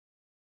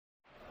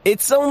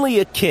It's only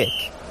a kick,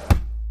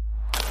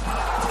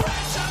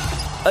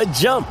 a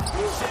jump,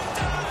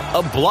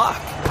 a block.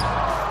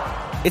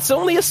 It's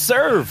only a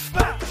serve.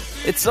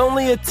 It's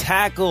only a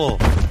tackle,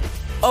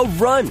 a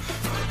run.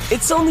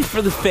 It's only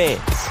for the fans.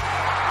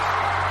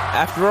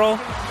 After all,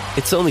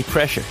 it's only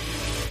pressure.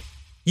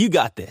 You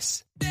got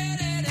this.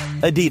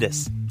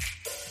 Adidas.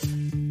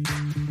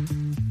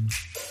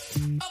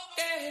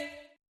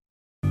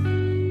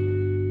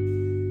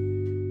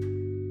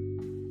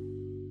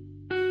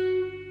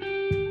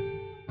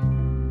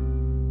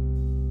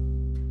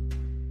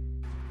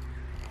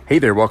 Hey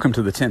there, welcome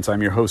to The Tint.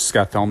 I'm your host,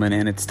 Scott Fellman,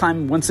 and it's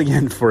time once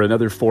again for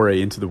another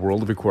foray into the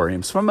world of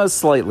aquariums from a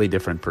slightly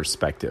different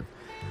perspective.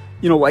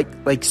 You know,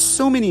 like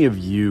so many of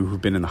you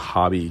who've been in the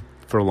hobby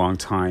for a long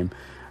time,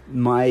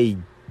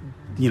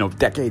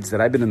 decades that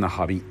I've been in the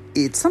hobby,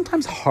 it's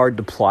sometimes hard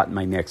to plot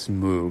my next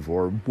move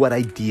or what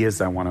ideas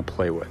I want to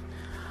play with.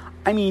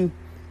 I mean,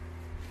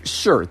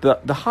 sure,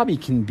 the hobby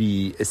can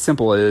be as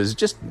simple as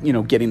just,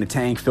 getting a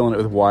tank, filling it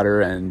with water,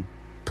 and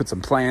put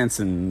some plants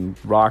and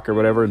rock or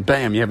whatever, and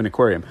bam, you have an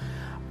aquarium.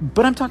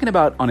 But I'm talking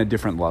about on a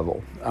different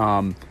level.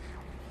 On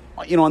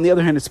the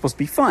other hand, it's supposed to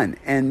be fun,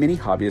 and many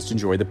hobbyists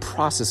enjoy the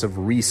process of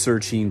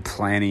researching,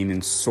 planning,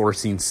 and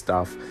sourcing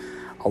stuff.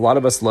 A lot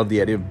of us love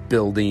the idea of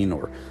building,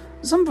 or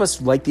some of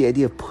us like the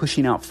idea of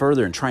pushing out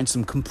further and trying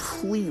some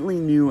completely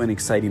new and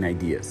exciting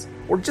ideas,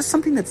 or just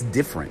something that's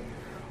different,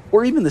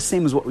 or even the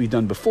same as what we've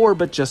done before,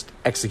 but just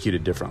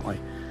executed differently.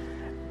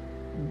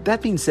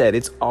 That being said,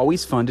 it's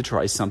always fun to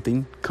try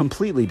something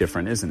completely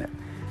different, isn't it?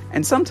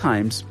 And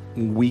sometimes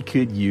we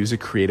could use a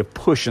creative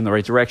push in the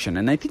right direction.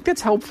 And I think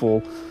that's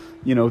helpful,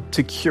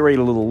 to curate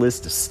a little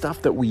list of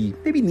stuff that we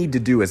maybe need to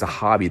do as a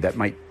hobby that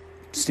might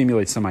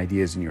stimulate some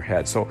ideas in your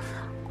head. So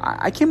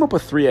I came up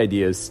with 3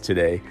 ideas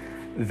today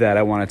that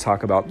I want to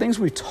talk about. Things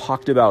we've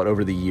talked about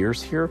over the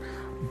years here,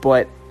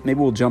 but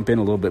maybe we'll jump in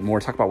a little bit more,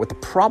 talk about what the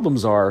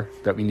problems are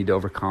that we need to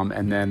overcome,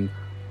 and then,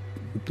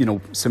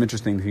 some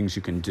interesting things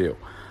you can do.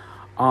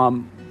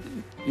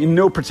 In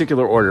no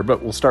particular order,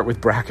 but we'll start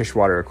with brackish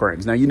water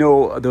aquariums.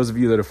 Now, those of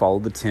you that have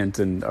followed The Tint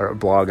and our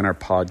blog and our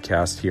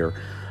podcast here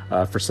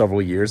for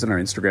several years and our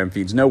Instagram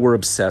feeds know we're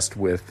obsessed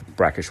with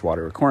brackish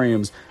water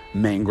aquariums,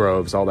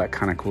 mangroves, all that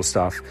kind of cool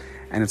stuff,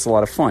 and it's a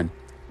lot of fun.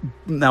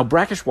 Now,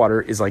 brackish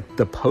water is like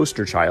the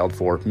poster child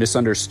for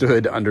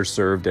misunderstood,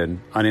 underserved, and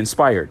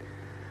uninspired.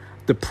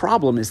 The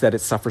problem is that it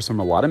suffers from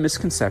a lot of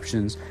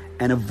misconceptions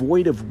and a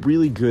void of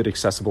really good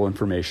accessible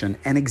information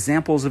and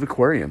examples of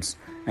aquariums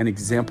and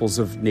examples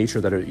of nature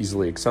that are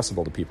easily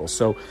accessible to people.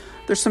 So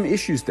there's some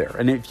issues there.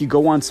 And if you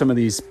go on some of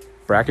these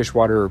brackish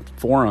water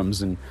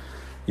forums and,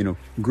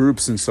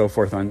 groups and so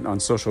forth on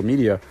social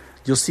media,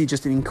 you'll see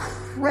just an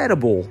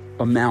incredible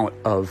amount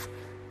of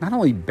not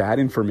only bad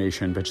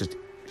information, but just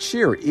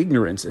sheer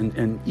ignorance.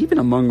 And even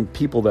among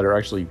people that are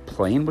actually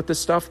playing with this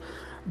stuff,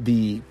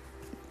 the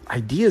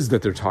ideas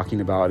that they're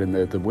talking about and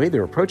the way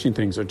they're approaching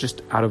things are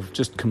just out of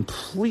just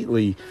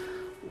completely,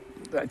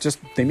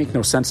 they make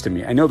no sense to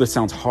me. I know this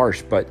sounds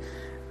harsh, but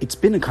it's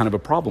been a kind of a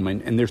problem.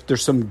 And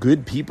there's some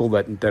good people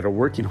that are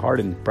working hard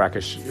in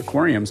brackish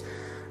aquariums,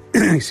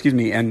 excuse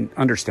me, and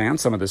understand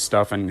some of this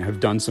stuff and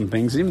have done some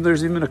things.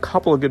 There's even a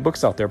couple of good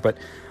books out there, but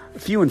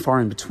few and far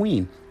in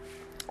between.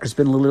 There's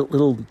been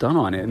little done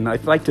on it. And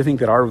I'd like to think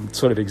that our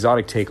sort of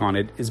exotic take on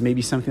it is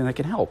maybe something that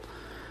can help.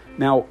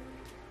 Now,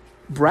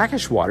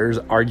 brackish water is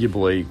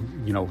arguably,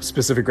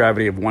 specific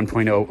gravity of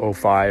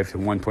 1.005 to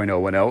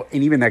 1.010,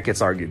 and even that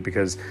gets argued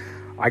because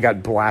I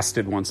got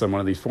blasted once on one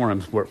of these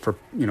forums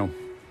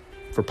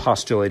for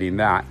postulating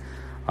that.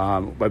 I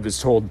was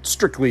told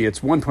strictly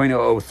it's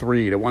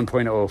 1.003 to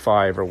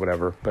 1.005 or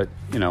whatever, but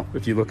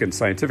if you look in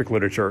scientific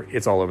literature,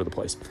 it's all over the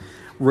place.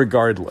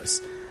 Regardless,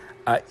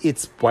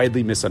 it's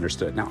widely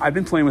misunderstood. Now, I've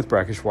been playing with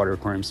brackish water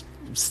aquariums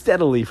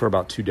steadily for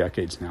about 2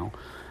 decades now.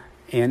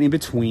 And in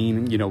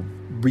between,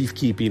 reef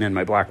keeping and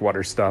my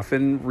blackwater stuff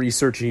and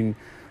researching,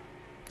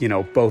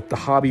 both the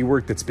hobby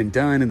work that's been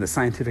done and the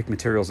scientific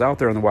materials out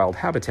there in the wild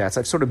habitats,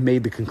 I've sort of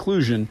made the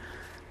conclusion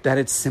that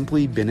it's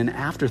simply been an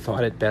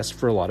afterthought at best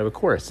for a lot of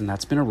aquarists, and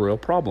that's been a real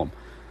problem.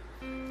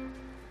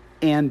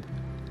 And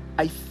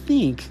I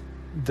think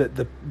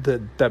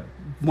that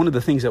one of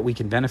the things that we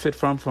can benefit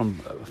from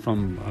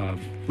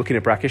looking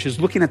at brackish is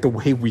looking at the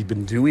way we've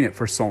been doing it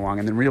for so long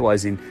and then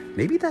realizing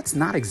maybe that's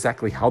not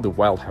exactly how the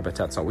wild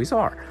habitats always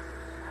are.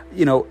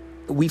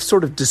 We've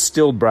sort of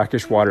distilled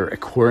brackish water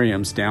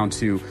aquariums down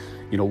to,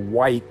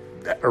 white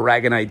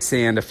aragonite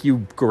sand, a few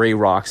gray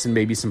rocks, and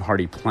maybe some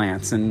hardy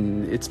plants.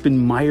 And it's been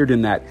mired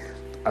in that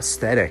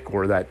aesthetic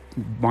or that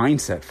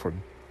mindset for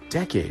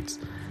decades.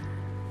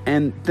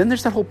 And then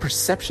there's that whole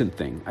perception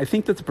thing. I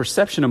think that the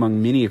perception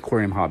among many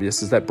aquarium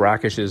hobbyists is that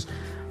brackish is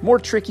more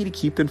tricky to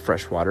keep than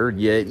freshwater,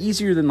 yet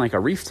easier than like a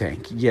reef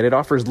tank, yet it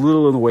offers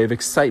little in the way of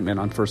excitement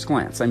on first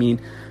glance. I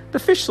mean, the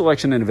fish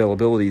selection and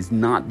availability has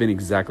not been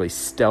exactly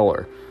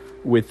stellar,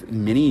 with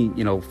many,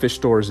 fish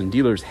stores and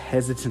dealers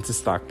hesitant to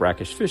stock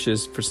brackish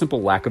fishes for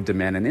simple lack of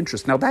demand and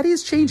interest. Now, that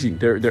is changing.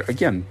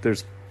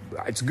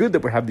 It's good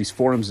that we have these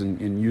forums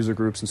and user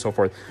groups and so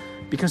forth,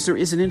 because there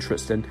is an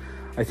interest. And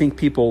I think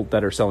people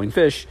that are selling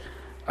fish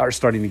are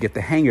starting to get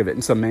the hang of it,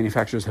 and some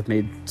manufacturers have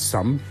made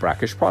some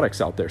brackish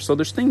products out there. So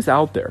there's things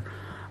out there.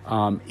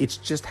 It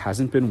just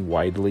hasn't been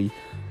widely,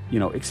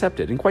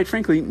 accepted. And quite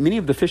frankly, many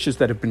of the fishes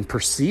that have been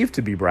perceived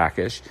to be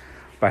brackish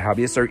by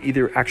hobbyists are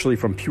either actually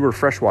from pure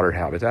freshwater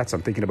habitats.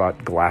 I'm thinking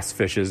about glass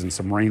fishes and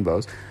some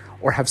rainbows,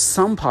 or have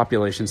some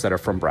populations that are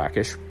from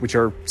brackish, which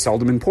are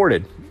seldom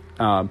imported.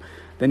 Then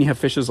you have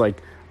fishes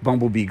like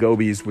bumblebee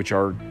gobies, which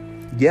are,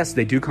 yes,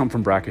 they do come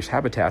from brackish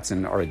habitats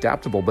and are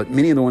adaptable, but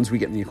many of the ones we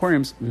get in the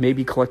aquariums may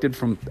be collected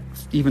from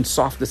even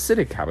soft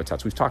acidic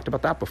habitats. We've talked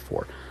about that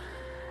before.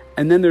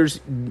 And then there's,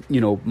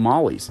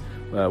 mollies,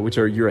 which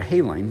are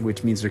urohaline,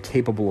 which means they're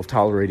capable of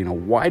tolerating a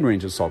wide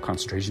range of salt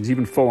concentrations,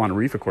 even full-on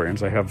reef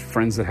aquariums. I have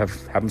friends that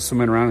have them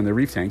swimming around in their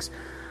reef tanks,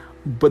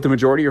 but the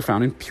majority are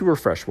found in pure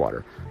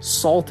freshwater.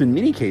 Salt, in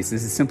many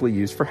cases, is simply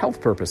used for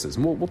health purposes.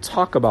 And we'll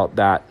talk about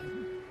that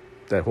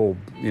whole,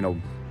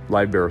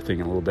 live bearer thing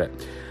in a little bit.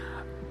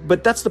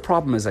 But that's the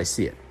problem as I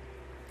see it.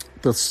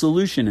 The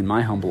solution, in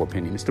my humble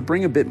opinion, is to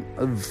bring a bit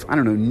of,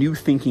 new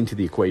thinking to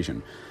the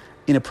equation.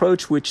 An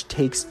approach which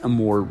takes a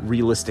more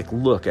realistic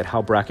look at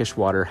how brackish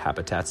water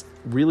habitats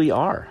really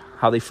are,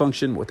 how they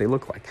function, what they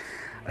look like.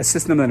 A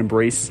system that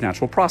embraces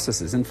natural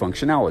processes and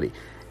functionality,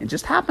 and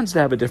just happens to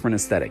have a different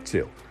aesthetic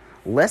too.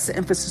 Less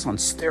emphasis on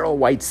sterile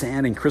white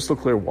sand and crystal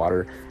clear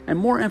water, and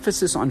more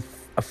emphasis on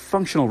a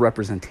functional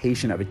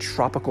representation of a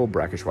tropical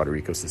brackish water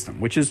ecosystem,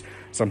 which is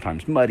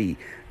sometimes muddy,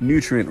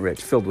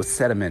 nutrient-rich, filled with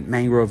sediment,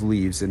 mangrove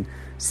leaves, and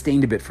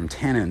stained a bit from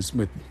tannins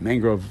with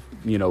mangrove,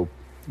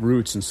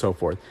 roots and so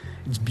forth.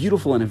 It's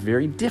beautiful in a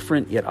very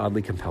different yet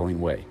oddly compelling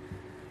way.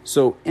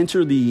 So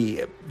enter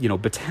the,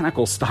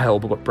 botanical style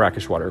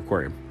brackish water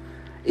aquarium.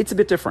 It's a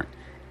bit different.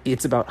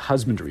 It's about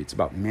husbandry. It's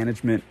about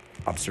management,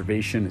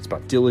 observation. It's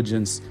about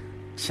diligence,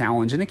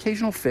 challenge, and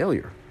occasional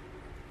failure.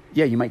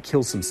 Yeah, you might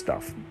kill some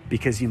stuff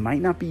because you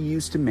might not be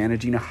used to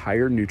managing a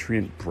higher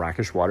nutrient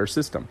brackish water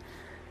system.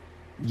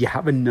 You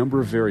have a number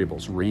of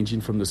variables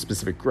ranging from the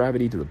specific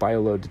gravity to the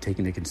bioload to take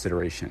into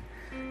consideration.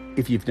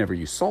 If you've never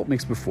used salt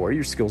mix before,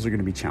 your skills are going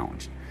to be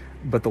challenged.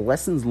 But the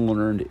lessons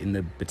learned in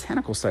the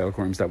botanical style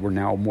aquariums that we're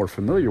now more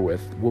familiar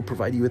with will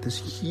provide you with this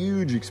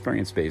huge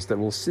experience base that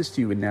will assist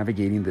you in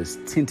navigating this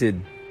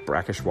tinted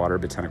brackish water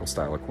botanical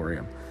style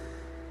aquarium.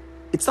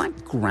 It's not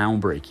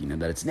groundbreaking in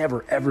that it's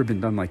never ever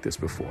been done like this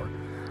before.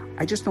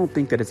 I just don't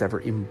think that it's ever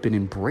been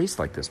embraced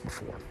like this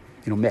before.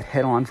 Met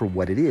head on for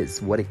what it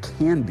is, what it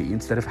can be,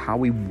 instead of how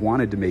we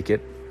wanted to make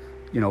it,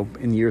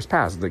 in years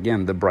past.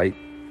 Again, the bright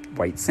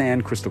white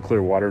sand, crystal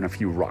clear water, and a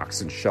few rocks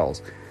and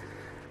shells.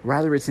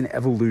 Rather, it's an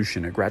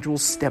evolution, a gradual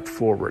step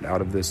forward out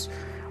of this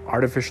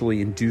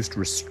artificially induced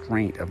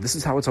restraint of this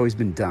is how it's always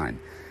been done.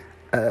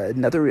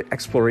 Another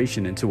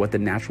exploration into what the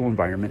natural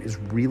environment is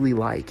really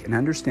like, and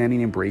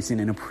understanding, embracing,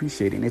 and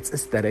appreciating its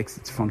aesthetics,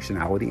 its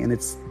functionality, and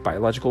its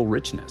biological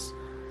richness.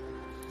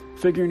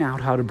 Figuring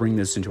out how to bring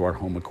this into our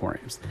home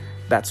aquariums,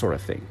 that sort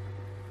of thing.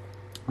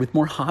 With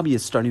more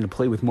hobbyists starting to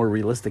play with more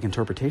realistic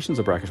interpretations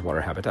of brackish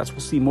water habitats,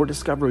 we'll see more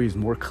discoveries,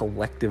 more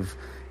collective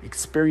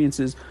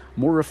experiences,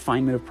 more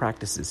refinement of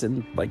practices,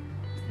 and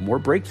more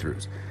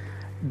breakthroughs.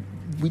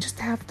 We just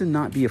have to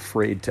not be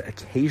afraid to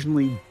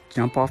occasionally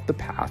jump off the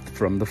path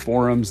from the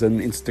forums and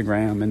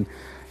Instagram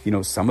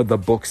and some of the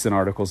books and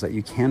articles that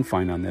you can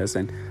find on this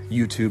and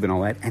YouTube and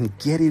all that, and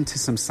get into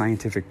some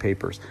scientific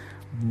papers.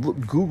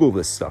 Google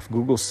this stuff.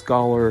 Google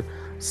Scholar,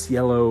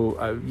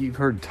 Cielo. You've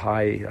heard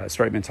Ty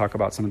Streitman talk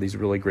about some of these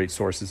really great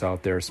sources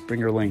out there.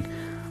 Springer Link.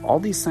 All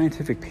these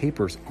scientific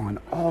papers on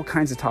all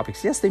kinds of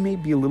topics. Yes, they may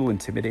be a little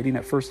intimidating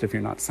at first if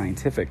you're not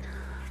scientific,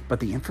 but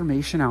the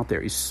information out there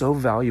is so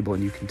valuable,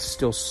 and you can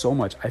distill so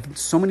much.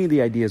 So many of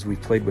the ideas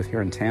we've played with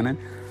here in Tannin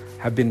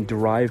have been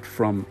derived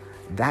from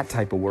that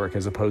type of work,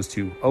 as opposed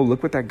to, oh,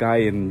 look what that guy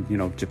in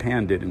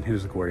Japan did in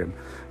his aquarium.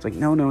 It's like,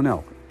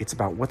 no. It's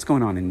about what's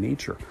going on in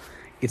nature.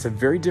 It's a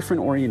very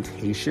different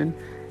orientation.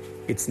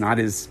 It's not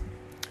as,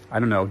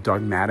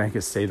 dogmatic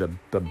as, say, the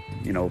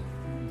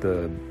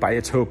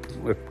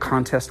biotope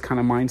contest kind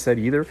of mindset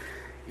either.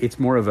 It's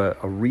more of a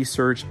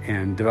research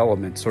and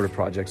development sort of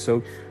project.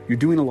 So you're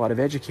doing a lot of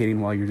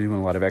educating while you're doing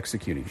a lot of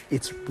executing.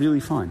 It's really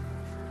fun.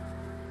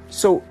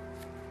 So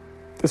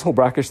this whole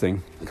brackish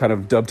thing kind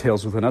of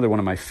dovetails with another one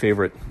of my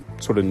favorite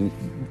sort of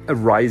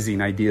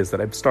rising ideas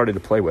that I've started to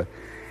play with.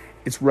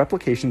 It's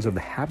replications of the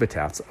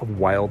habitats of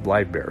wild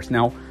live bears.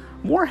 Now,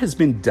 more has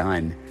been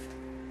done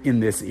in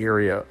this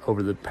area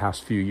over the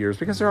past few years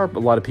because there are a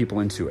lot of people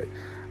into it.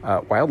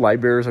 Wild live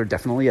bears are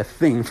definitely a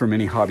thing for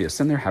many hobbyists,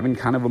 and they're having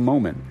kind of a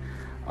moment.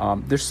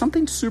 There's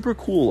something super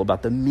cool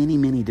about the many,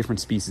 many different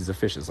species of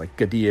fishes like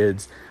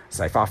gadiids,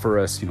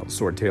 Siphophorus,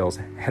 swordtails,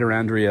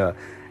 Heterandria,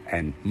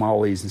 and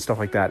mollies and stuff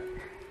like that.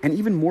 And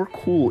even more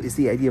cool is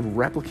the idea of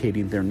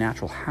replicating their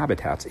natural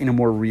habitats in a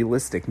more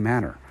realistic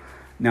manner.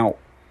 Now,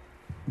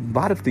 a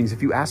lot of things,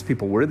 if you ask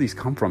people where do these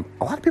come from,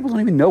 a lot of people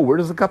don't even know, where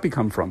does a guppy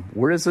come from?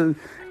 Where does a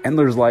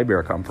Endler's live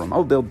bear come from?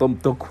 Oh,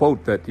 they'll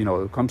quote that,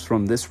 it comes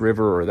from this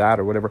river or that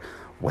or whatever.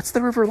 What's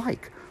the river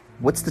like?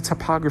 What's the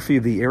topography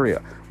of the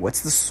area?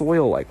 What's the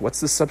soil like? What's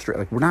the substrate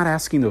like? We're not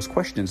asking those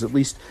questions, at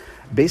least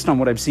based on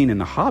what I've seen in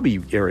the hobby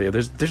area.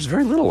 There's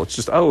very little. It's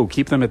just,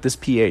 keep them at this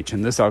pH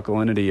and this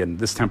alkalinity and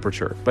this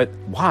temperature. But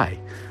why?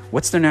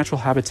 What's their natural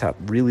habitat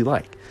really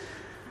like?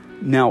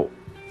 Now,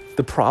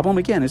 the problem,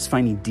 again, is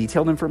finding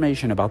detailed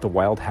information about the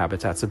wild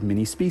habitats of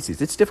many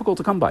species. It's difficult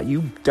to come by.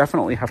 You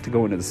definitely have to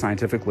go into the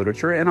scientific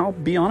literature, and I'll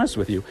be honest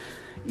with you,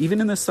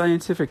 even in the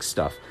scientific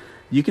stuff,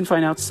 you can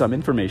find out some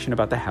information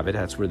about the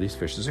habitats where these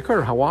fishes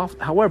occur.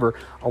 However,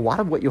 a lot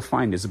of what you'll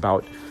find is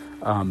about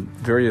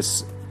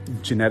various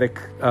genetic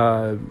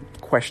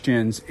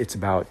questions. It's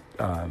about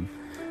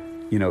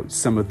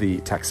some of the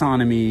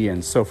taxonomy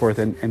and so forth,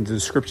 and the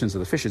descriptions of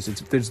the fishes.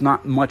 There's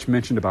not much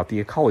mentioned about the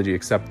ecology,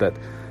 except that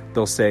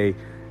they'll say,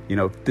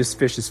 this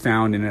fish is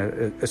found in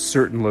a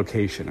certain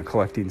location, a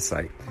collecting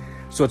site.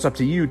 So it's up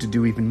to you to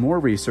do even more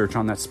research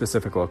on that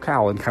specific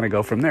locale and kind of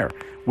go from there,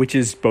 which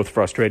is both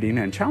frustrating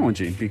and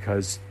challenging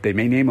because they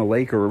may name a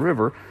lake or a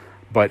river,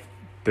 but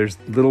there's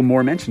little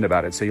more mentioned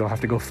about it. So you'll have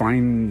to go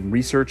find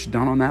research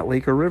done on that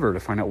lake or river to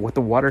find out what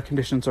the water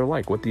conditions are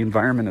like, what the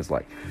environment is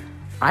like.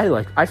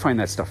 I find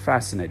that stuff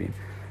fascinating.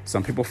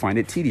 Some people find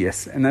it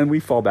tedious, and then we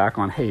fall back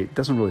on, hey, it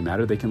doesn't really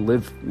matter. They can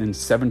live in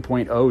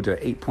 7.0 to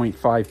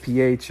 8.5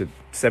 pH at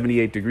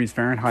 78 degrees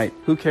Fahrenheit.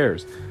 Who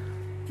cares?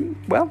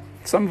 Well,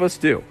 some of us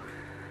do.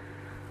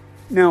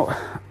 Now,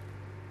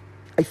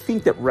 I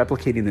think that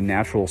replicating the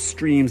natural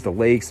streams, the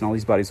lakes, and all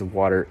these bodies of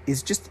water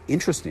is just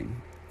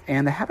interesting.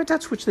 And the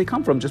habitats which they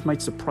come from just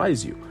might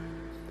surprise you.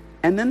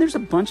 And then there's a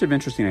bunch of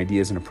interesting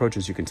ideas and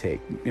approaches you can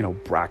take.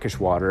 Brackish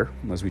water,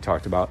 as we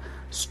talked about,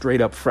 straight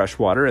up fresh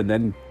water, and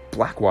then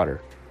black water.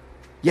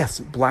 Yes,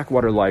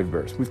 blackwater live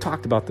bears. We've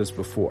talked about this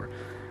before.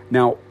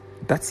 Now,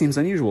 that seems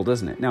unusual,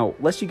 doesn't it? Now,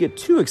 lest you get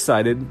too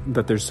excited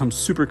that there's some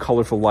super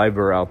colorful live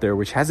bear out there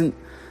which has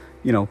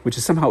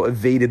somehow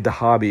evaded the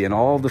hobby and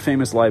all the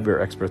famous live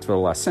bear experts for the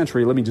last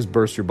century, let me just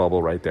burst your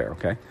bubble right there,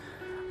 okay?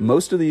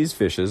 Most of these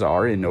fishes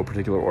are, in no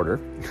particular order,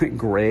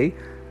 gray,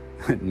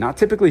 not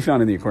typically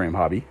found in the aquarium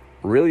hobby,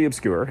 really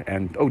obscure,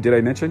 and, did I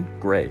mention?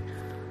 Gray.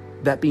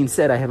 That being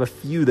said, I have a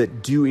few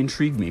that do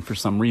intrigue me for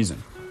some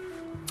reason.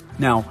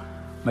 Now,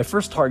 my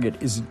first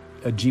target is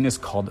a genus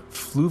called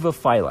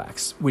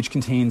Fluvophylax, which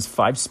contains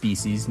 5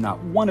 species,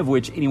 not one of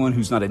which anyone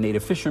who's not a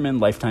native fisherman,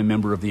 lifetime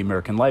member of the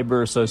American Live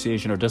Bear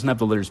Association, or doesn't have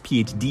the letters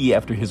PhD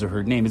after his or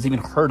her name has even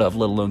heard of,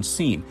 let alone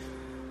seen.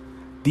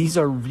 These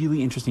are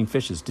really interesting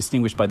fishes,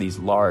 distinguished by these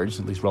large,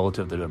 at least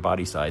relative to their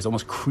body size,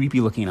 almost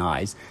creepy-looking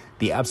eyes,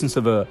 the absence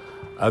of a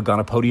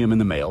gonopodium in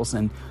the males,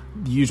 and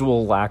the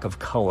usual lack of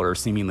color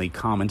seemingly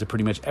common to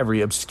pretty much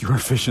every obscure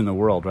fish in the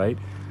world, right?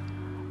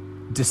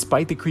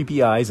 Despite the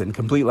creepy eyes and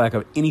complete lack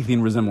of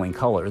anything resembling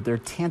color, they're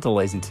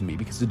tantalizing to me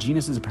because the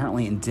genus is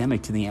apparently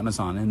endemic to the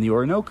Amazon and the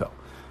Orinoco,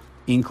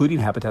 including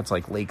habitats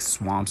like lakes,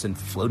 swamps, and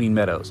floating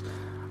meadows.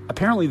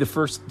 Apparently, the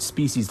first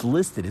species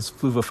listed is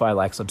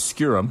Fluvophylax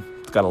obscurum,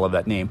 gotta love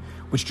that name,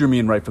 which drew me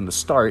in right from the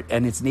start,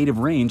 and its native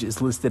range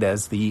is listed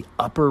as the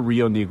Upper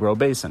Rio Negro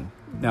Basin.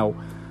 Now,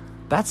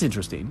 that's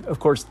interesting. Of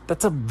course,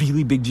 that's a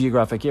really big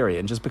geographic area,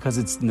 and just because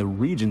it's in the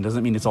region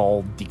doesn't mean it's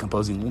all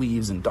decomposing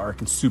leaves and dark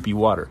and soupy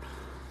water.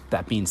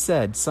 That being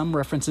said, some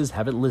references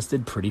have it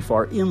listed pretty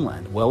far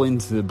inland, well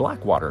into the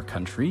Blackwater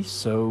country,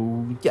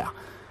 so yeah.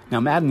 Now,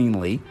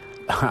 maddeningly,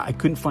 I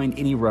couldn't find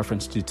any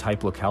reference to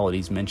type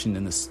localities mentioned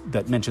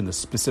that mention the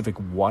specific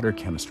water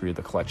chemistry of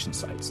the collection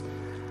sites.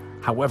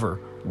 However,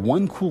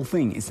 one cool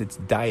thing is its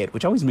diet,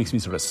 which always makes me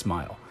sort of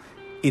smile.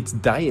 Its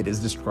diet is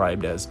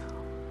described as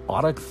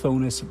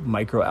autochthonous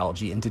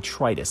microalgae and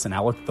detritus and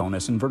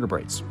allochthonous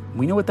invertebrates.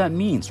 We know what that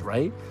means,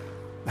 right?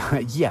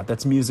 Yeah,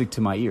 that's music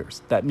to my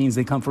ears. That means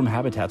they come from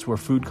habitats where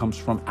food comes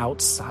from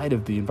outside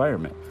of the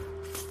environment.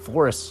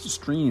 Forests,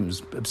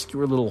 streams,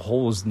 obscure little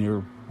holes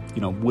near,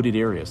 wooded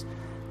areas.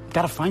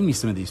 Gotta find me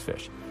some of these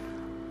fish.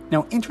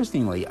 Now,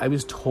 interestingly, I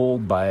was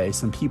told by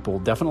some people,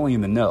 definitely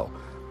in the know,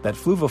 that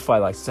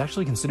Fluvophylax is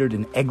actually considered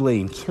an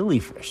egg-laying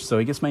killifish, so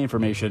I guess my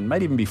information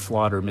might even be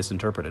flawed or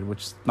misinterpreted,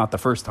 which is not the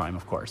first time,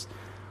 of course.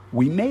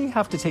 We may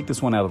have to take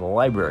this one out of the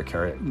library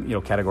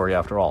category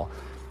after all.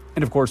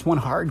 And of course, one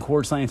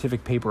hardcore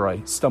scientific paper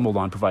I stumbled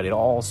on provided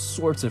all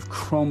sorts of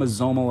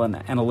chromosomal and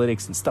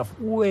analytics and stuff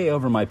way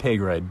over my pay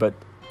grade, but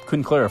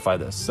couldn't clarify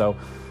this, so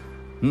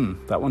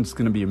that one's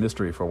going to be a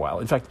mystery for a while.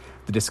 In fact,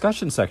 the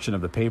discussion section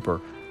of the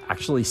paper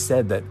actually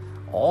said that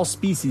all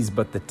species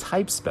but the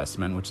type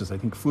specimen, which is, I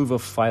think,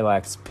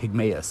 Fluvophylax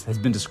pygmaeus, has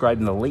been described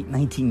in the late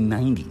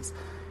 1990s,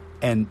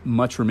 and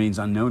much remains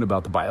unknown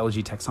about the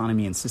biology,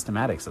 taxonomy, and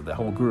systematics of the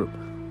whole group.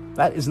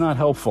 That is not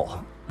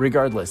helpful.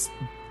 Regardless,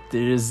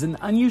 it is an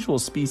unusual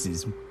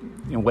species.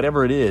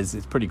 Whatever it is,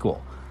 it's pretty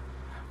cool.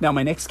 Now,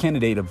 my next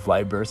candidate of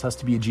live bears has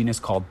to be a genus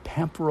called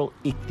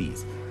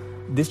Pamperoichthys.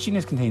 This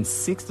genus contains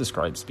 6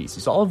 described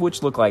species, all of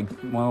which look like,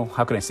 well,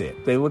 how can I say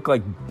it? They look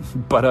like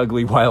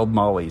butt-ugly wild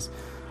mollies.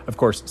 Of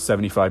course,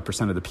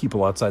 75% of the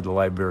people outside the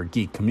live bear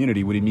geek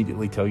community would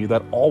immediately tell you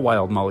that all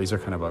wild mollies are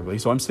kind of ugly,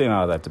 so I'm staying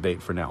out of that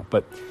debate for now.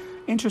 But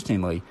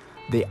interestingly,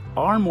 They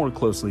are more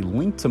closely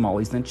linked to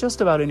mollies than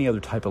just about any other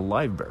type of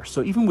live bear.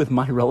 So even with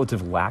my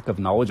relative lack of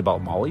knowledge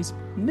about mollies,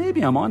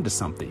 maybe I'm onto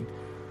something.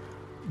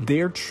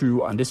 They're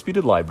true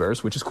undisputed live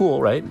bears, which is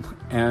cool, right?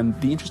 And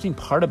the interesting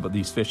part about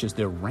these fish is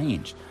their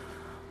range.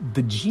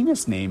 The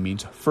genus name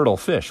means fertile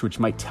fish, which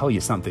might tell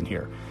you something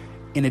here.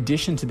 In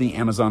addition to the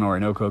Amazon,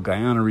 Orinoco,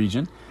 Guyana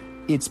region,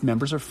 its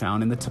members are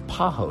found in the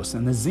Tapajos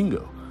and the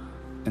Xingu.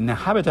 And the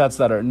habitats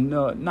that are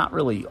not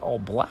really all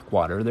black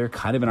water, they're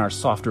kind of in our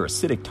softer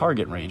acidic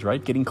target range,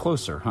 right? Getting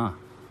closer, huh?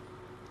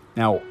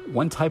 Now,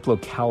 one type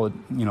locale,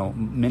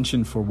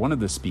 mentioned for one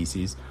of the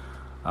species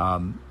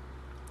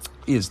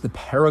is the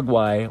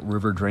Paraguay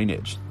River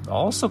drainage.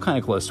 Also kind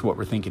of close to what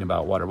we're thinking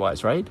about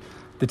water-wise, right?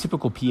 The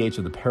typical pH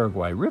of the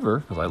Paraguay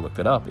River, because I looked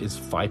it up, is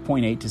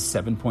 5.8 to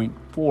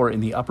 7.4 in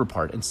the upper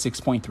part and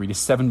 6.3 to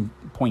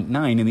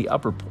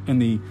 7.9 in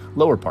the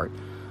lower part.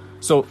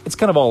 So it's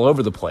kind of all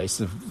over the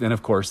place. And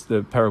of course,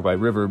 the Paraguay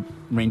River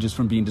ranges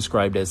from being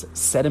described as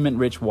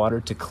sediment-rich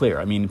water to clear.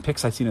 I mean,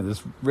 pics I've seen of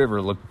this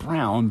river look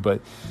brown,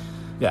 but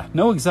yeah,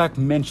 no exact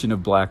mention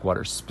of black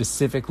water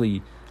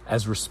specifically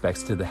as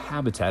respects to the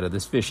habitat of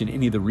this fish in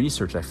any of the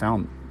research I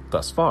found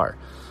thus far.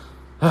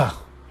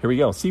 Here we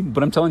go. See,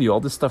 but I'm telling you,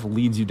 all this stuff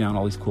leads you down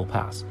all these cool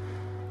paths.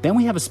 Then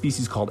we have a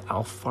species called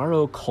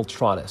Alfaro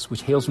cultratus,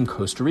 which hails from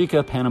Costa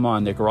Rica, Panama,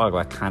 and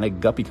Nicaragua, kind of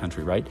guppy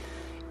country, right?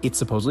 It's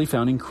supposedly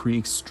found in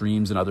creeks,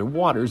 streams, and other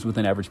waters with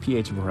an average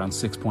pH of around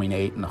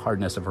 6.8 and a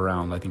hardness of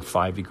around,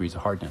 5 degrees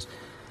of hardness.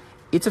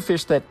 It's a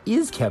fish that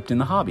is kept in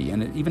the hobby,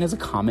 and it even has a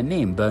common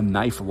name, the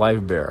knife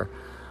live bear.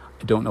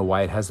 I don't know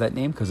why it has that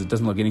name, because it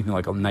doesn't look anything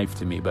like a knife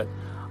to me, but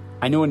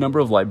I know a number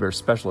of live bear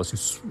specialists who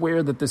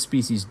swear that this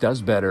species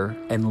does better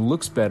and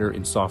looks better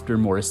in softer,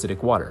 more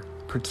acidic water.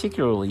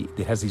 Particularly,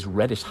 it has these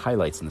reddish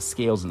highlights in the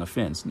scales and the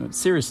fins. No,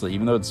 seriously,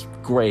 even though it's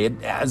gray,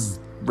 it has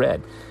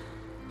red.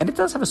 And it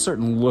does have a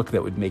certain look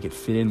that would make it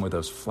fit in with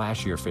those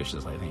flashier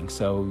fishes, I think.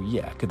 So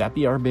yeah, could that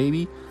be our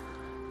baby?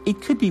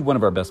 It could be one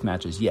of our best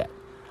matches yet.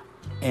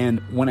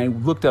 And when I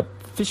looked up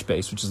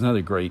FishBase, which is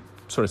another great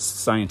sort of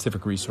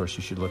scientific resource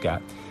you should look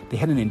at, they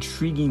had an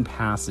intriguing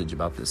passage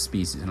about this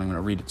species, and I'm going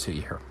to read it to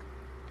you here.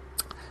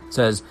 It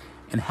says,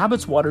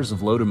 inhabits waters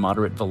of low to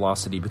moderate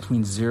velocity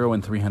between 0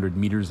 and 300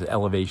 meters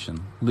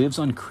elevation, lives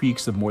on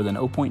creeks of more than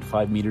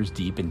 0.5 meters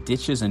deep in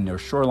ditches and near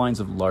shorelines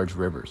of large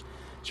rivers.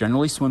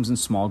 Generally swims in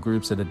small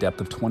groups at a depth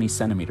of 20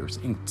 centimeters.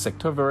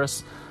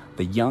 Insectivorous,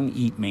 the young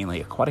eat mainly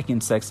aquatic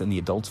insects and the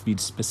adults feed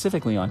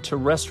specifically on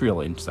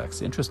terrestrial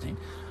insects. Interesting.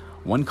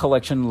 One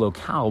collection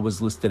locale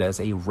was listed as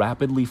a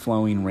rapidly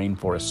flowing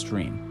rainforest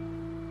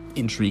stream.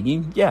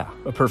 Intriguing? Yeah.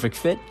 A perfect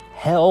fit?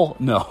 Hell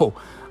no.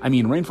 I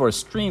mean, rainforest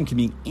stream can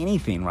mean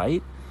anything,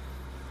 right?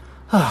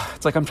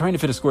 It's like I'm trying to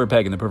fit a square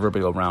peg in the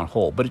proverbial round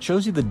hole, but it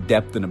shows you the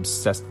depth an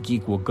obsessed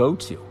geek will go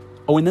to.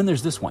 Oh, and then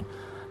there's this one.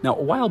 Now,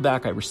 a while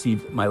back, I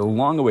received my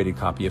long-awaited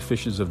copy of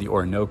Fishes of the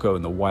Orinoco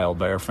and the Wild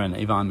by our friend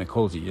Ivan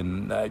Mikolji,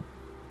 and I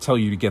tell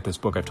you to get this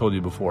book. I've told you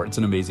before. It's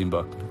an amazing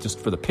book. Just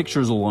for the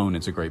pictures alone,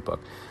 it's a great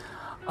book.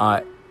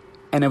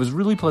 And I was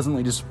really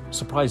pleasantly just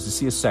surprised to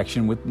see a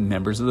section with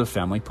members of the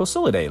family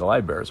Posilidae, the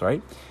live bears,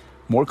 right?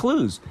 More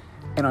clues.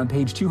 And on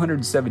page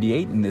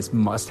 278 in this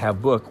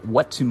must-have book,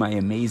 what to my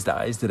amazed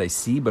eyes did I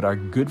see but our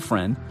good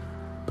friend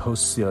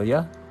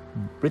Posilia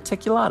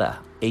reticulata,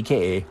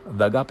 a.k.a.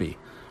 the guppy.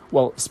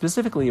 Well,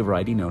 specifically a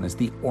variety known as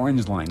the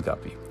orange line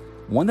guppy.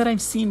 One that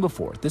I've seen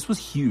before. This was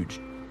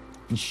huge.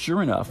 And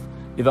sure enough,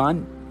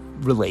 Ivan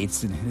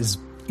relates in his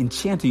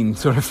enchanting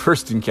sort of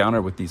first encounter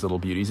with these little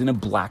beauties in a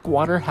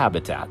blackwater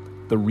habitat,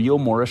 the Rio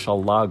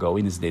Morochal Lago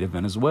in his native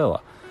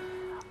Venezuela.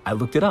 I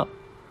looked it up,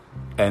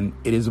 and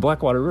it is a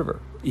blackwater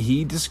river.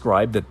 He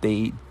described that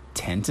they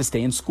tend to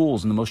stay in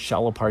schools in the most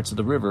shallow parts of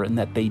the river and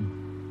that they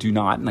do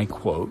not, and I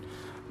quote,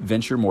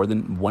 venture more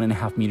than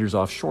 1.5 meters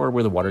offshore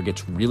where the water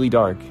gets really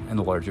dark and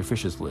the larger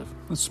fishes live.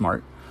 That's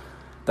smart.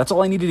 That's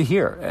all I needed to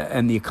hear.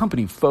 And the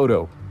accompanying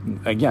photo,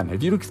 again,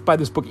 if you buy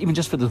this book, even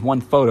just for this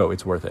one photo,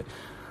 it's worth it.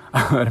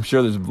 And I'm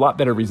sure there's a lot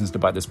better reasons to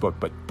buy this book,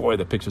 but boy,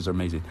 the pictures are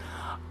amazing.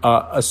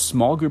 A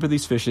small group of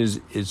these fishes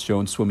is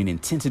shown swimming in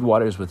tinted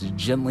waters with a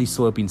gently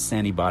sloping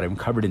sandy bottom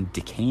covered in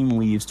decaying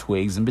leaves,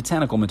 twigs, and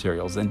botanical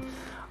materials. And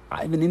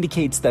Ivan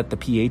indicates that the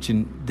pH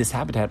in this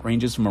habitat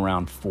ranges from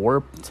around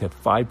 4 to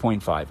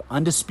 5.5,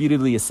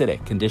 undisputedly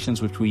acidic,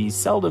 conditions which we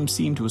seldom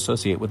seem to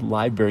associate with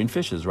live-bearing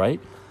fishes, right?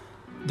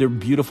 They're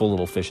beautiful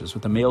little fishes,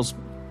 with the males,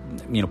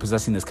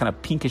 possessing this kind of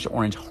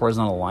pinkish-orange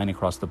horizontal line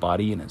across the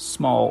body and a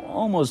small,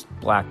 almost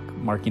black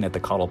marking at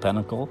the caudal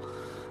pedicle.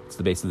 It's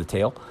the base of the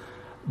tail.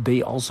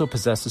 They also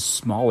possess a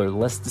smaller,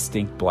 less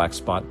distinct black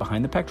spot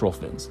behind the pectoral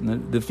fins.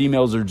 And the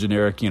females are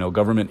generic,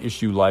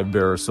 government-issue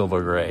live-bearer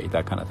silver gray,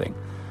 that kind of thing.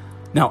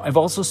 Now, I've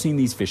also seen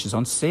these fishes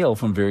on sale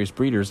from various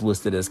breeders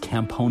listed as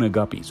Campona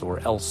guppies or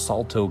El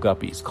Salto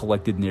guppies,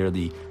 collected near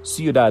the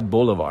Ciudad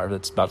Bolivar,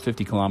 that's about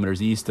 50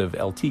 kilometers east of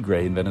El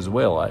Tigre in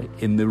Venezuela,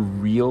 in the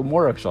Rio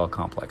Morochal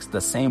complex, the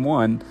same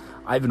one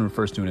Ivan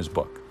refers to in his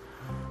book.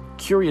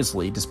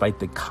 Curiously, despite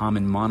the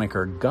common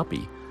moniker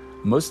guppy,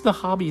 Most of the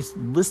hobby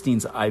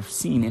listings I've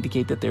seen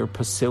indicate that they're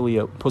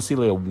Poecilia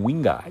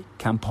wingi,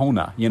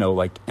 campona,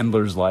 like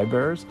Endler's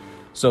livebearers.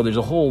 So there's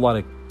a whole lot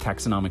of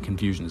taxonomic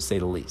confusion, to say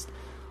the least.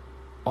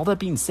 All that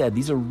being said,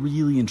 these are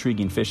really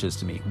intriguing fishes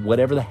to me,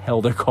 whatever the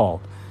hell they're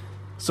called.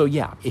 So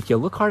yeah, if you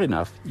look hard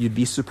enough, you'd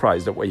be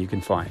surprised at what you can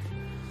find.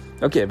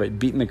 Okay, have I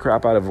beaten the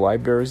crap out of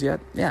livebearers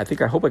yet? Yeah,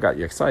 I hope I got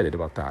you excited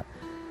about that.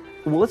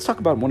 Well, let's talk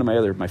about one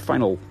of my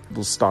final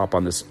little stop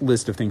on this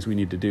list of things we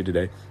need to do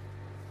today.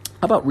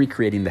 How about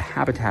recreating the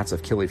habitats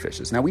of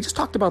killifishes? Now, we just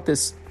talked about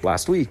this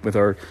last week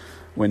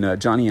when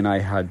Johnny and I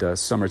had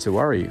Summer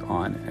Tiwari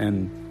on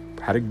and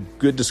had a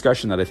good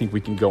discussion that I think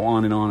we can go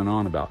on and on and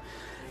on about.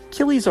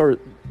 Killies are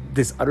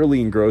this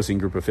utterly engrossing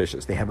group of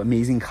fishes. They have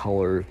amazing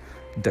color,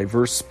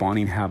 diverse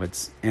spawning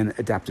habits, and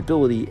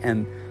adaptability.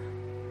 And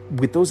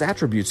with those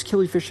attributes,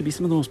 killifish should be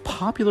some of the most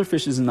popular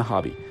fishes in the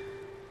hobby.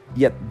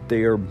 Yet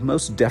they are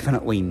most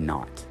definitely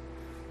not.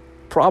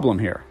 Problem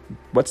here.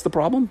 What's the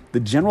problem?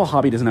 The general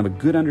hobby doesn't have a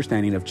good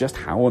understanding of just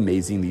how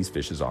amazing these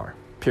fishes are.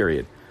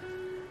 Period.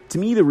 To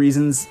me, the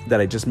reasons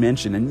that I just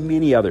mentioned and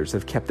many others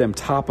have kept them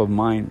top of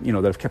mind,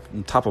 that have kept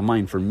them top of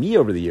mind for me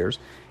over the years,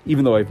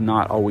 even though I've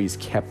not always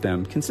kept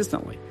them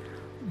consistently.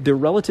 Their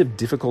relative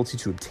difficulty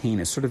to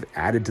obtain is sort of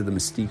added to the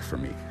mystique for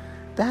me.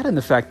 That and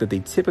the fact that they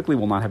typically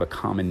will not have a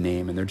common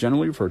name, and they're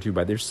generally referred to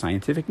by their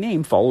scientific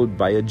name followed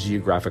by a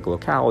geographic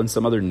locale and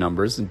some other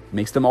numbers, and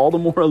makes them all the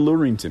more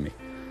alluring to me.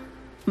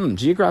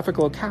 Geographic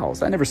locales.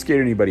 That never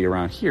scared anybody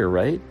around here,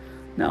 right?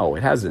 No,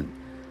 it hasn't.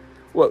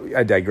 Well,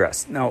 I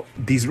digress. Now,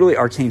 these really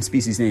arcane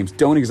species names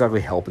don't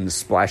exactly help in the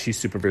splashy,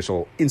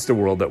 superficial Insta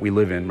world that we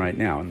live in right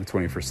now in the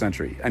 21st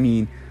century. I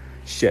mean,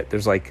 shit,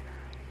 there's like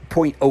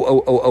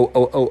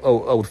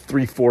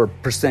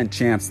 0.000000034%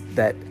 chance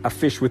that a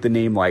fish with a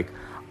name like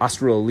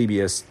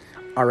Australolebius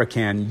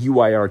Arakan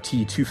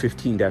UIRT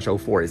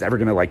 215-04 is ever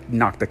going to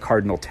knock the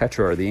cardinal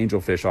tetra or the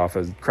angelfish off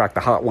and crack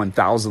the Hot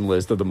 1000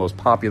 list of the most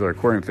popular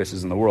aquarium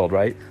fishes in the world,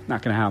 right?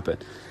 Not going to happen.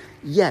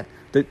 Yet,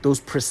 those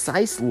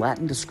precise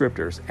Latin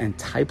descriptors and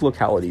type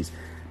localities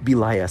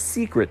belie a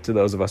secret to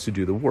those of us who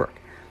do the work.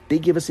 They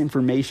give us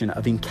information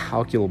of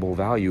incalculable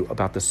value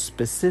about the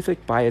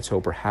specific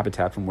biotope or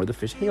habitat from where the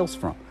fish hails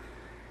from.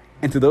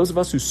 And to those of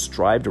us who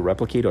strive to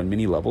replicate on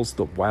many levels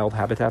the wild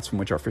habitats from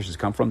which our fishes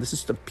come from, this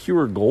is the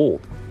pure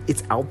gold.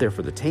 It's out there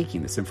for the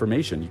taking, this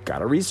information. You've got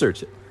to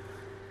research it.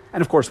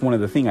 And of course, one of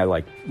the things I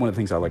like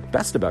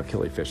best about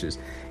killifishes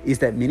is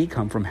that many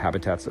come from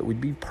habitats that would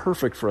be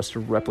perfect for us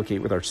to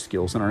replicate with our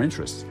skills and our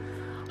interests.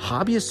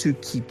 Hobbyists who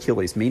keep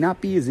killies may not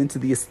be as into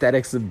the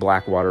aesthetics of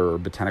blackwater or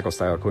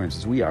botanical-style aquariums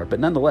as we are, but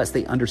nonetheless,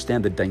 they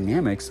understand the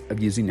dynamics of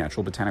using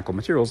natural botanical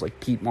materials like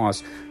peat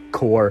moss,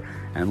 core,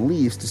 and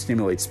leaves to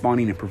stimulate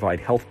spawning and provide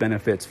health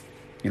benefits,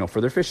 for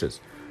their fishes.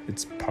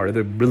 It's part of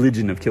the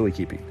religion of killie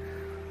keeping.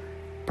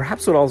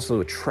 Perhaps what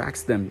also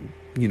attracts them,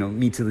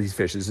 me to these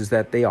fishes is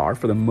that they are,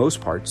 for the most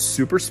part,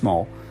 super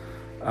small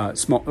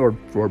or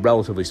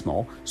relatively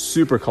small,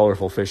 super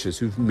colorful fishes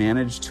who've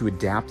managed to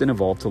adapt and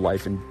evolve to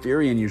life in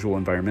very unusual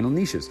environmental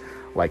niches,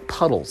 like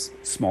puddles,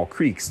 small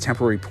creeks,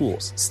 temporary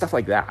pools, stuff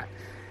like that.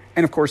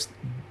 And of course,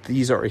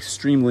 these are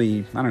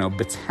extremely,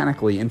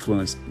 botanically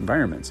influenced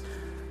environments,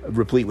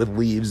 replete with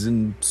leaves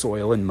and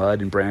soil and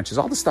mud and branches,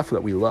 all the stuff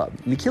that we love.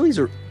 And the killies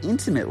are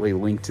intimately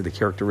linked to the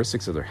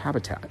characteristics of their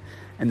habitat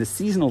and the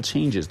seasonal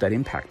changes that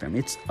impact them.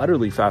 It's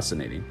utterly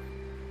fascinating.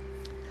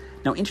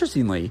 Now,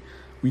 interestingly,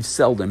 we've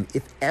seldom,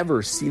 if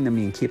ever, seen them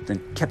being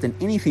kept in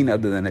anything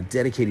other than a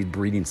dedicated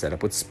breeding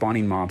setup with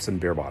spawning mops and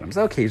bare bottoms.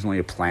 Occasionally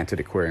a planted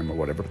aquarium or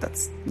whatever, but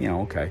that's,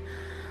 okay.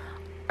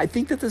 I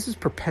think that this has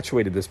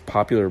perpetuated this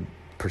popular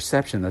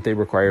perception that they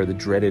require the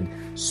dreaded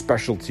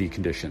specialty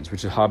conditions,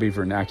 which is hobby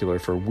vernacular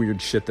for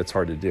weird shit that's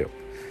hard to do.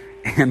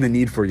 And the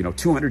need for,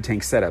 200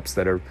 tank setups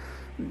that are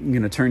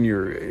going to turn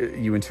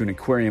you into an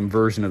aquarium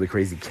version of the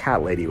crazy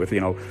cat lady with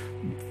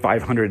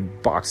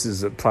 500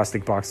 boxes of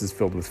plastic boxes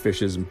filled with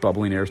fishes and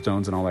bubbling air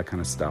stones and all that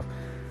kind of stuff.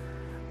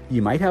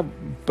 You might have,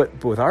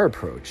 but with our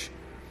approach,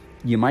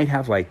 you might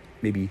have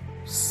maybe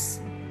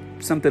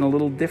something a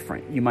little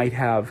different. You might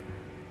have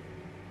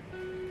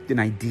an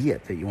idea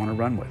that you want to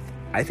run with.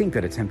 I think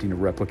that attempting to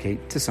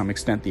replicate to some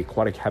extent the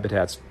aquatic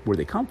habitats where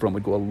they come from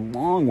would go a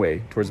long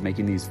way towards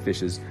making these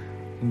fishes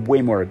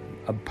way more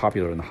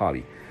popular in the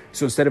hobby.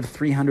 So instead of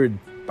 300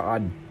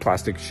 odd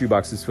plastic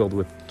shoeboxes filled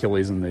with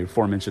killies and the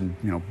aforementioned,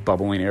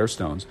 bubbling air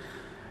stones,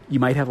 you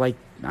might have 5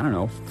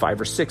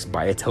 or 6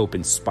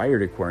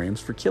 biotope-inspired aquariums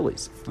for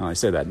killies. I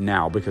say that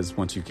now because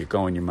once you get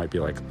going, you might be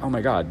like, oh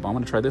my God, I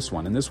want to try this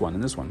one and this one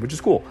and this one, which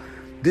is cool.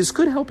 This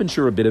could help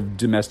ensure a bit of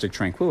domestic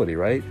tranquility,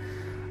 right?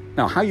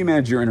 Now, how you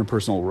manage your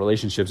interpersonal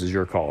relationships is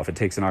your call. If it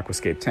takes an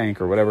aquascape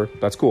tank or whatever,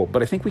 that's cool.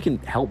 But I think we can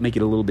help make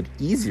it a little bit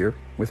easier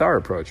with our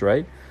approach,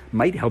 right?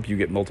 Might help you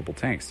get multiple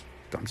tanks.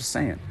 I'm just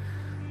saying.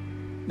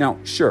 Now,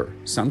 sure,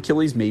 some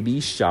killies may be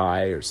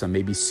shy or some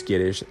may be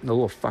skittish. The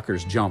little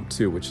fuckers jump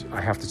too, which I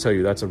have to tell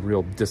you, that's a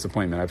real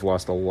disappointment. I've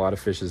lost a lot of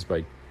fishes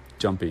by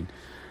jumping,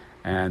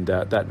 and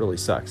that really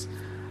sucks.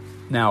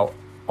 Now,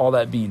 all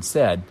that being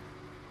said,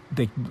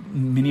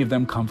 Many of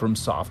them come from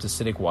soft,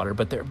 acidic water,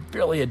 but they're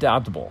really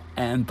adaptable.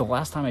 And the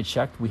last time I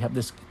checked, we have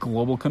this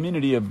global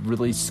community of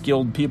really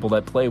skilled people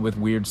that play with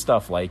weird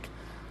stuff like,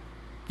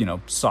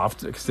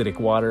 soft, acidic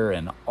water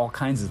and all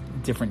kinds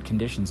of different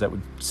conditions that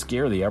would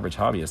scare the average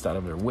hobbyist out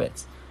of their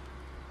wits.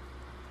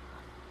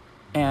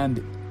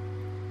 And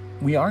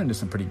we are into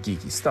some pretty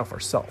geeky stuff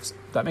ourselves.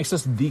 That makes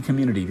us the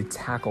community to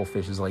tackle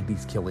fishes like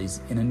these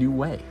killies in a new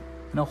way,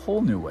 in a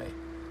whole new way.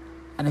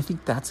 And I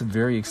think that's a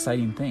very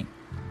exciting thing.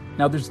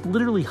 Now, there's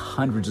literally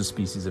hundreds of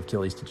species of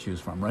killies to choose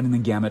from, running the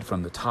gamut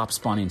from the top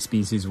spawning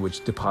species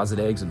which deposit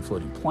eggs in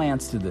floating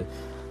plants to the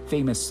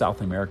famous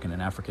South American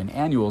and African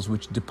annuals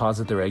which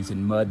deposit their eggs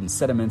in mud and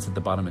sediments at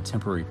the bottom of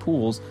temporary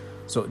pools.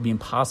 So it would be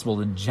impossible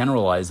to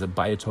generalize a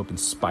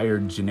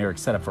biotope-inspired generic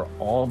setup for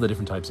all the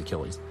different types of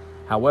killies.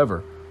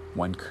 However,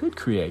 one could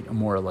create a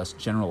more or less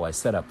generalized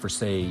setup for,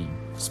 say,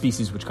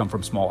 species which come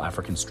from small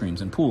African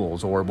streams and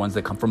pools, or ones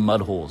that come from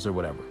mud holes or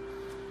whatever.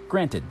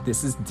 Granted,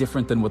 this is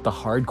different than what the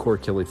hardcore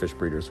killifish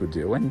breeders would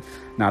do, and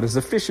not as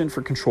efficient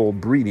for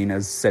controlled breeding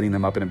as setting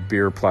them up in a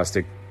beer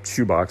plastic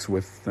shoebox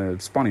with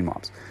spawning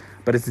mobs.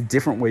 But it's a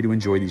different way to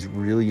enjoy these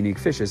really unique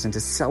fishes and to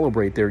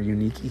celebrate their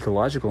unique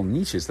ecological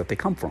niches that they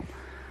come from.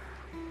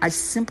 I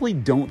simply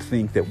don't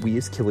think that we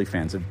as killie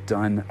fans have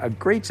done a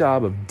great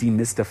job of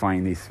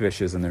demystifying these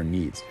fishes and their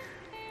needs.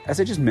 As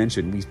I just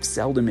mentioned, we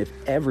seldom, if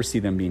ever, see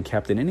them being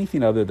kept in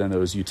anything other than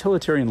those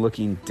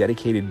utilitarian-looking,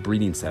 dedicated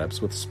breeding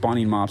setups with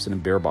spawning mops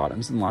and bare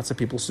bottoms, and lots of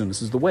people assume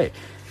this is the way.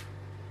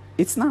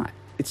 It's not.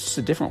 It's just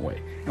a different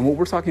way. And what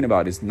we're talking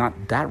about is not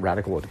that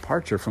radical a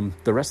departure from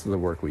the rest of the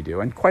work we do.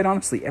 And quite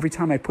honestly, every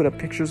time I put up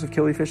pictures of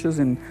killifishes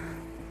in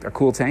a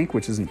cool tank,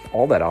 which isn't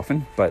all that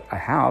often, but I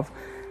have,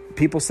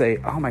 people say,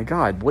 oh my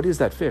God, what is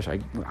that fish?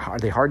 Are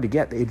they hard to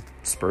get? It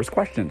spurs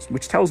questions,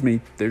 which tells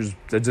me there's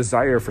a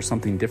desire for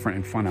something different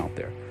and fun out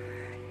there.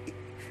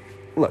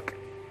 Look,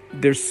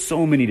 there's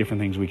so many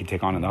different things we can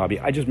take on in the hobby.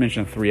 I just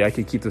mentioned 3. I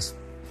could keep this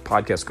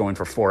podcast going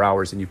for 4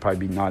 hours and you'd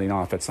probably be nodding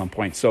off at some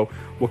point. So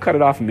we'll cut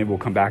it off and maybe we'll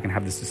come back and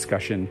have this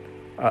discussion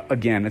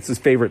again. It's this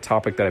favorite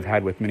topic that I've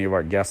had with many of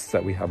our guests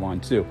that we have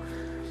on too.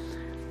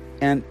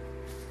 And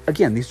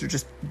again, these are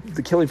just,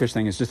 the killifish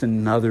thing is just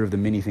another of the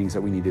many things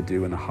that we need to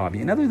do in the hobby,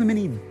 another of the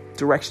many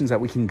directions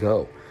that we can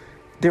go.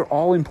 They're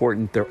all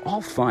important, they're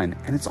all fun,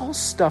 and it's all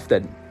stuff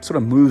that sort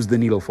of moves the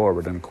needle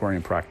forward in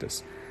aquarium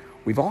practice.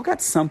 We've all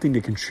got something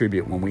to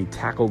contribute when we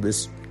tackle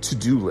this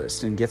to-do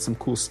list and get some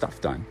cool stuff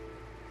done.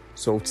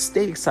 So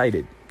stay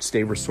excited,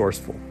 stay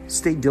resourceful,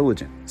 stay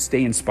diligent,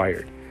 stay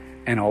inspired,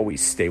 and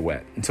always stay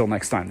wet. Until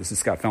next time, this is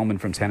Scott Fellman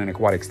from Tannin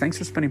Aquatics. Thanks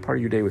for spending part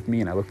of your day with me,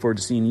 and I look forward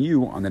to seeing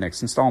you on the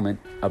next installment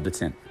of The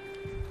Tint.